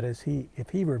believe that if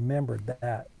he remembered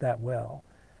that well,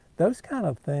 those kind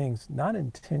of things, not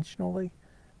intentionally,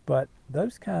 but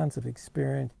those kinds of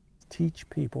experience teach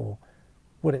people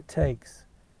what it takes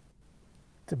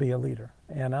to be a leader.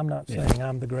 And I'm not Yeah. saying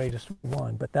I'm the greatest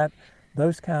one, but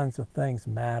those kinds of things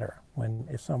matter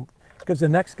because the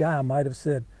next guy might have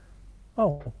said,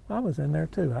 oh, I was in there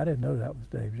too. I didn't know that was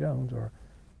Dave Jones, or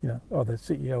the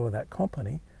CEO of that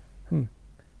company.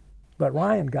 But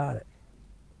Ryan got it.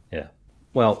 Yeah.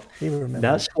 Well, He remembered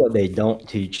that's it. what they don't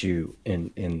teach you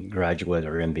in graduate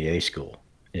or MBA school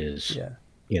is, Yeah.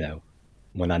 you know,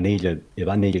 if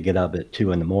I need to get up at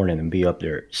 2 in the morning and be up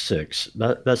there at 6,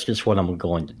 that's just what I'm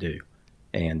going to do.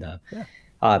 And Yeah.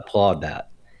 I applaud that.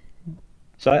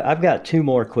 So I've got 2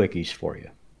 more quickies for you.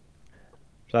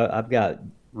 So I've got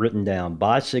written down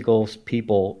bicycles,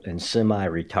 people, and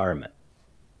semi-retirement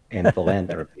and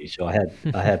philanthropy. So I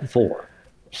had 4.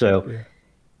 So Yeah.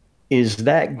 is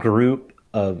that group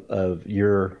of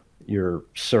your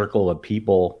circle of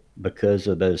people because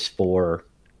of those 4,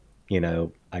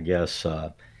 I guess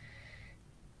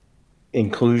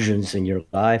inclusions in your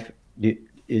life?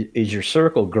 Is your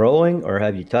circle growing, or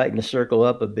have you tightened the circle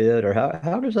up a bit, or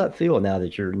how does that feel now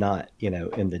that you're not,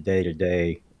 in the day to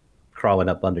day crawling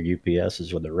up under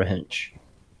UPSs with a wrench?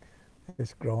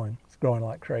 It's growing. It's growing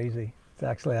like crazy. It's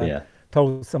actually, I Yeah.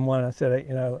 told someone, I said,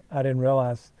 I didn't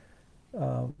realize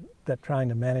that trying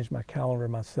to manage my calendar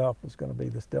myself was going to be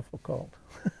this difficult.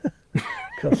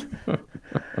 'Cause,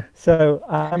 so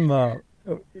I'm,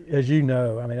 as you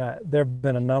know, I mean, there have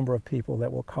been a number of people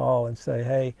that will call and say,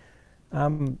 hey,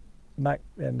 and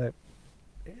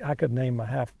I could name a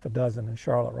half a dozen in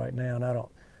Charlotte right now, and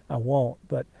I won't,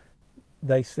 but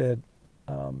they said,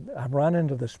 I've run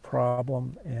into this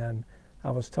problem, and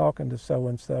I was talking to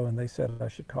so-and-so, and they said I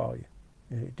should call you.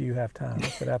 Do you have time? I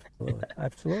said, absolutely.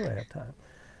 Absolutely I have time.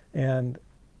 And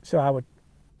so I would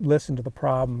listen to the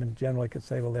problem and generally could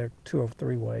say, well, there are 2 or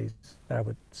 3 ways that I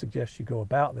would suggest you go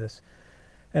about this.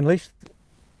 And at least,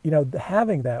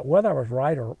 having that, whether I was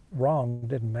right or wrong,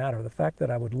 didn't matter. The fact that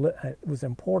it was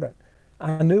important.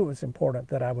 I knew it was important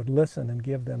that I would listen and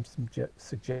give them some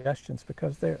suggestions,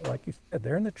 because they're, like you said,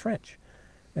 they're in the trench,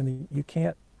 and you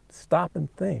can't stop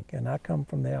and think. And I come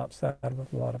from the outside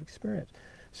with a lot of experience.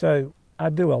 So I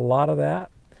do a lot of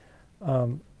that.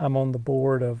 I'm on the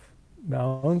board of my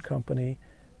own company.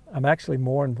 I'm actually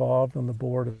more involved on the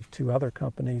board of 2 other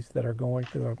companies that are going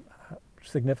through a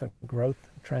significant growth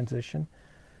transition.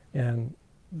 And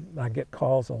I get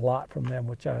calls a lot from them,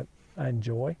 which I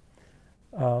enjoy.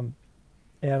 And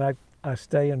I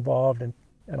stay involved in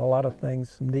a lot of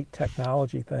things, some neat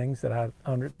technology things that I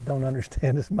don't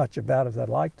understand as much about as I'd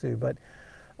like to. But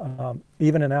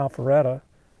even in Alpharetta,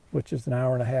 which is an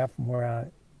hour and a half from where I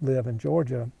live in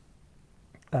Georgia,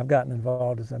 I've gotten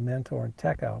involved as a mentor in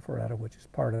Tech Alpharetta, which is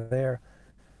part of the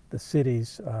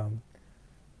city's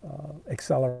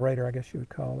accelerator, I guess you would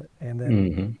call it. And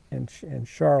then Hmm. in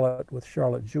Charlotte with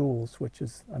Charlotte Jewels, which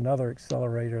is another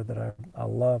accelerator that I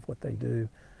love what they do.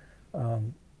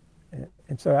 Um,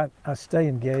 and so I stay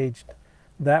engaged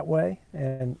that way.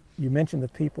 And you mentioned the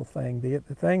people thing. The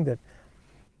thing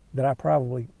that I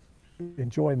probably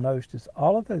enjoy most is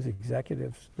all of those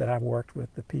executives that I've worked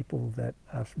with, the people that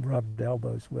I've rubbed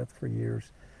elbows with for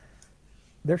years.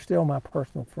 They're still my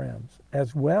personal friends,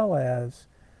 as well as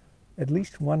at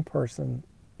least one person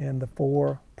in the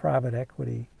 4 private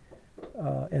equity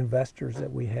investors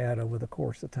that we had over the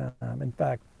course of time. In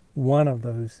fact, one of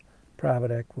those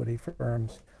private equity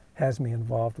firms has me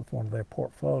involved with one of their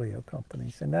portfolio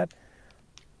companies. And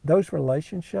those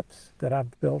relationships that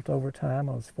I've built over time,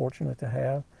 I was fortunate to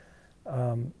have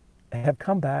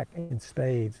come back in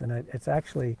spades. And it's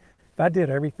actually, if I did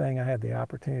everything I had the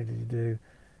opportunity to do,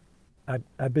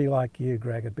 I'd be like you,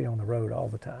 Greg. I'd be on the road all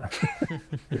the time.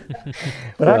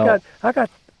 But Well,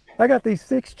 I got these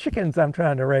 6 chickens I'm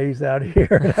trying to raise out here,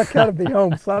 and I got to be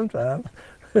home sometime.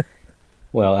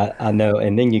 I know.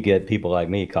 And then you get people like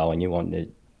me calling you wanting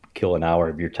to kill an hour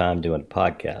of your time doing a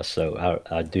podcast. So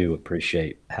I do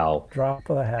appreciate Drop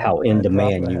of the hat. how in Drop of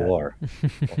demand the you hat. are.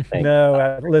 Well, thank you. No, I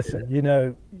appreciate listen.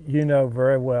 it. You know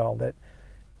very well that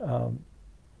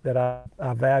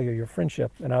I value your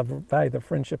friendship, and I value the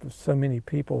friendship of so many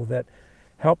people that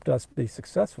helped us be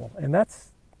successful. And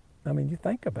that's, I mean, you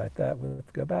think about that.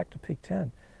 Go back to Peak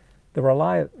 10. The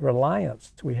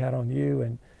reliance we had on you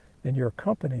and your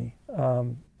company,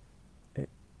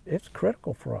 it's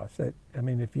critical for us. I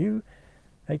mean, if you,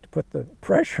 hate to put the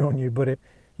pressure on you, but if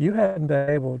you hadn't been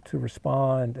able to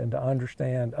respond and to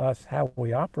understand us, how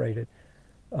we operated,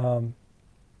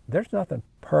 there's nothing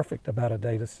perfect about a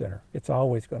data center. It's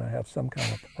always going to have some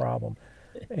kind of problem.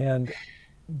 And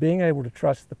being able to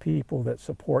trust the people that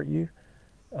support you,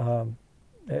 um,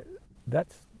 it,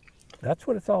 that's that's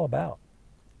what it's all about.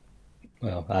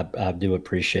 Well, I do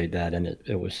appreciate that, and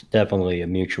it was definitely a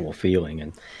mutual feeling.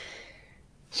 And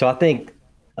so I think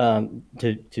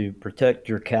to protect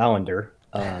your calendar,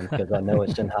 because I know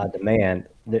it's in high demand,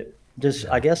 that just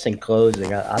I Yeah. guess in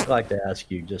closing, I'd like to ask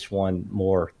you just one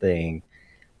more thing,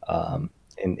 Mhm.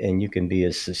 and you can be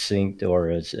as succinct or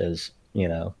as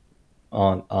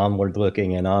onward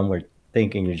looking and onward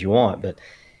thinking as you want. But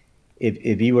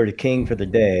if you were the king for the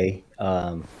day,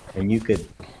 and you could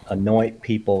anoint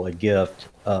people a gift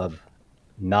of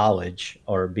knowledge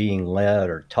or being led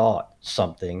or taught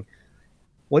something,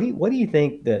 what do you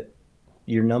think that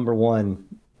your number one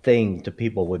thing to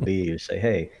people would be? You say,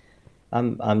 "Hey,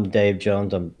 I'm Dave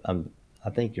Jones. I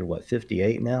think you're what,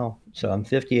 58 now? So I'm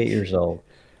 58 years old."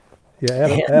 Yeah,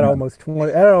 at And almost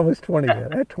 20, at almost 20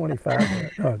 yet, at 25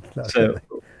 yet. No, it's not so really.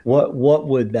 what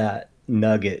would that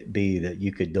nugget be that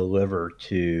you could deliver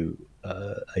to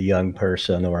a young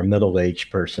person or a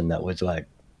middle-aged person that was like,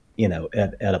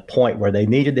 at a point where they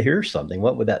needed to hear something?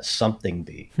 What would that something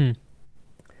be? Hmm.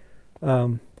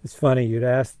 It's funny you'd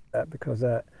ask that because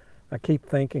I keep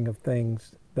thinking of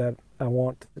things that I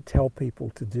want to tell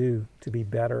people to do to be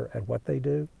better at what they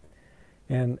do.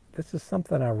 And this is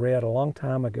something I read a long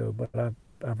time ago, but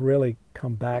I've really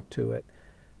come back to it.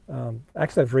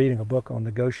 Actually, I was reading a book on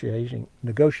negotiating,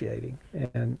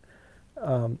 and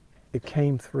it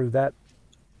came through that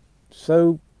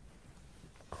so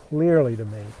clearly to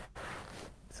me.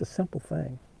 It's a simple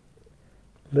thing.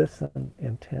 Listen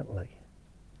intently.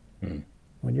 Hmm.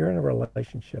 When you're in a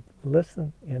relationship,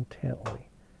 listen intently.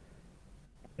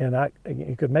 And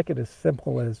you could make it as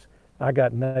simple as I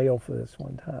got nailed for this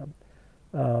one time.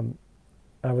 Um,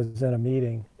 I was in a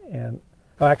meeting, and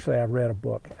actually I read a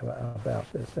book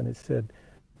about this, and it said,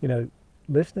 you know,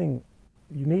 listening,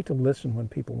 you need to listen when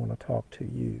people want to talk to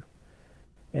you.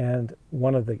 And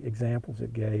one of the examples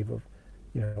it gave of,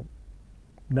 you know,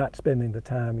 not spending the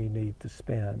time you need to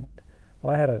spend.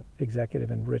 Well, I had an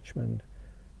executive in Richmond,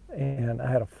 and I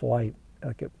had a flight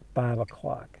like at 5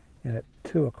 o'clock, and at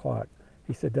 2 o'clock,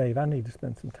 he said, "Dave, I need to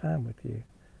spend some time with you."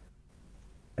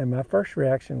 And my first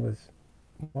reaction was,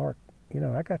 "Mark,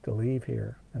 I got to leave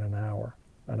here in an hour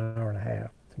and a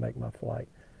half to make my flight."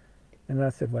 And I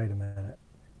said, "Wait a minute.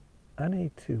 I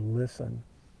need to listen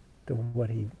to what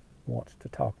he wants to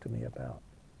talk to me about."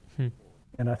 Hmm.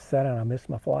 And I sat down, I missed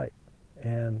my flight.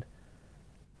 And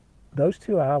those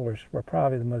 2 hours were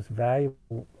probably the most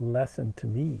valuable lesson to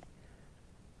me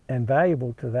and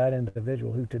valuable to that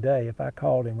individual who today, if I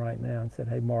called him right now and said,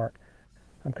 "Hey, Mark,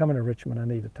 I'm coming to Richmond. I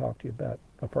need to talk to you about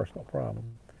a personal problem,"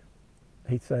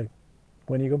 he'd say,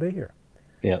 "When are you going to be here?"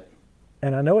 Yep.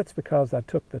 And I know it's because I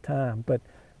took the time, but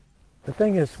the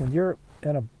thing is, when you're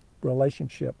in a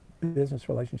relationship, business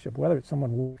relationship, whether it's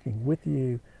someone working with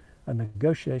you, a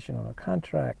negotiation on a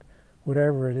contract,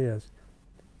 whatever it is,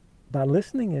 by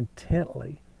listening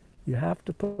intently, you have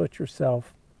to put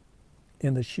yourself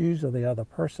in the shoes of the other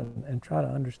person and try to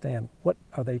understand what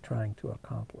are they trying to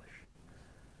accomplish.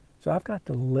 So I've got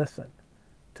to listen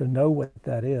to know what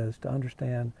that is, to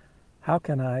understand how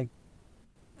can I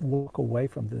walk away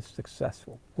from this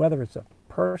successful, whether it's a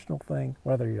personal thing,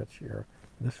 whether it's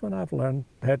this one I've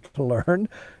had to learn,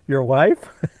 your wife,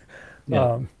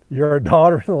 your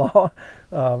daughter-in-law,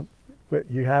 but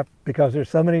you have, because there's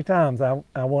so many times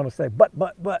I want to say, but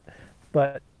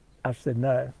I've said,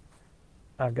 no,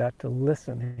 I've got to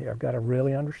listen here. I've got to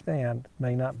really understand,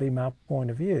 may not be my point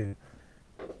of view,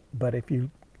 but if you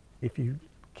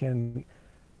can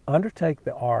undertake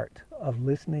the art of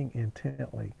listening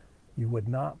intently, you would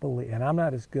not believe, and I'm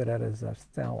not as good at it as I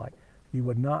sound like, you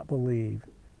would not believe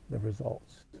the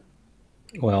results.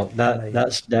 Well,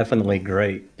 that's definitely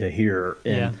great to hear.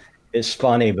 And it's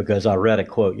funny because I read a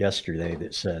quote yesterday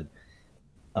that said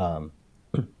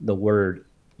the word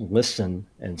listen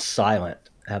and silent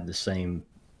have the same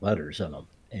letters in them.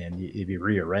 And if you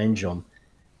rearrange them,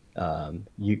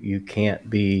 you can't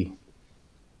be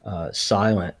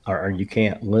silent, or you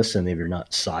can't listen if you're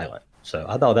not silent. So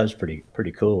I thought that was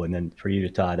pretty cool. And then for you to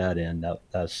tie that in,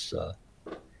 that's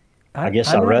I guess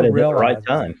I read it at the right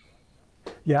time.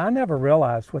 Yeah, I never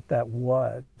realized what that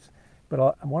was.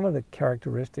 But one of the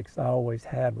characteristics I always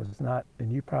had was not,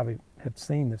 and you probably have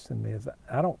seen this in me, is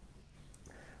I don't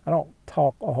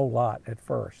talk a whole lot at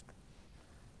first.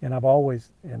 And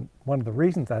and one of the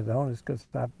reasons I don't is because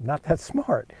I'm not that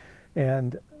smart.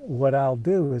 And what I'll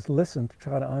do is listen to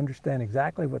try to understand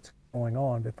exactly what's going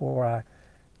on before I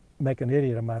make an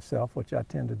idiot of myself, which I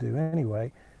tend to do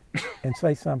anyway, and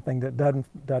say something that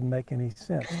doesn't make any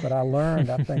sense. But I learned,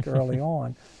 I think, early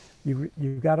on,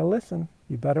 you've got to listen.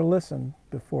 You better listen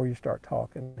before you start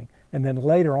talking. And then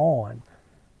later on,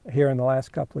 here in the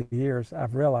last couple of years,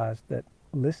 I've realized that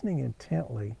listening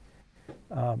intently,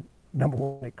 number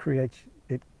one, it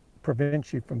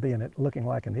prevents you from looking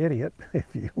like an idiot if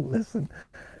you listen.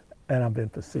 And I'm being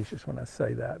facetious when I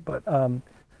say that, but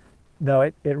no,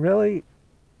 it really,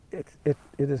 it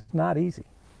is not easy.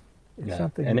 It's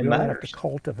something and you it really matters. have to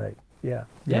cultivate. Yeah.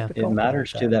 It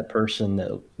matters to that person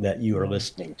that you are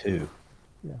listening to.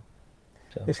 Yeah.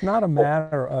 So, It's not a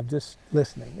matter of just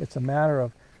listening. It's a matter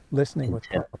of listening with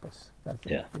purpose. That's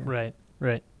it. Yeah.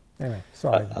 Right. Anyway,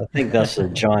 sorry. I think that's a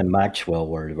John Maxwell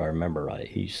word, if I remember right.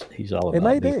 He's all about It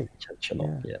may being be.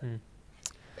 intentional. Yeah.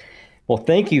 Well,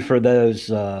 thank you for those.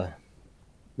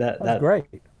 That's great.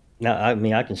 Now, I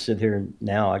mean, I can sit here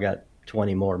now. I got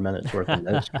 20 more minutes worth of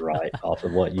notes to write off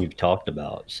of what you've talked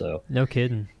about. So No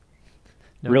kidding.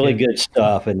 Really good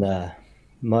stuff, and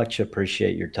much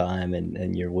appreciate your time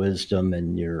and your wisdom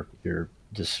and your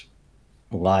just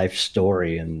life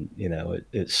story. And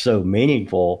it's so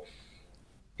meaningful.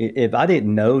 If I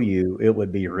didn't know you, it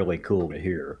would be really cool to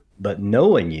hear. But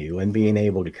knowing you and being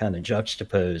able to kind of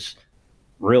juxtapose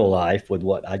real life with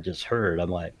what I just heard,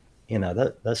 I'm like,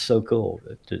 that's so cool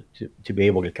to be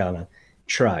able to kind of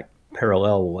track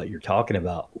parallel with what you're talking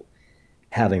about,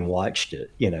 having watched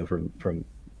it,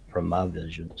 from my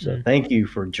vision. So thank you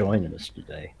for joining us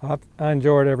today. I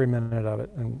enjoyed every minute of it,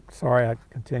 and sorry I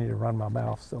continue to run my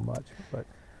mouth so much, but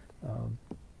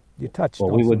you touched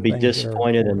on we would be some things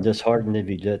disappointed and disheartened if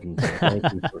you didn't.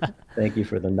 So thank you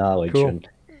for the knowledge. Cool. And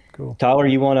Cool. Tyler,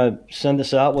 you want to send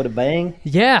us out with a bang?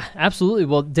 Yeah, absolutely.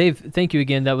 Well, Dave, thank you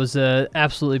again. That was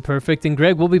absolutely perfect. And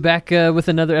Greg, we'll be back with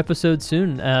another episode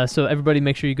soon. So everybody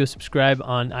make sure you go subscribe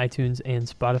on iTunes and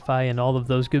Spotify and all of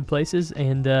those good places.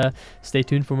 And stay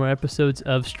tuned for more episodes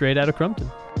of Straight Outta Crumpton.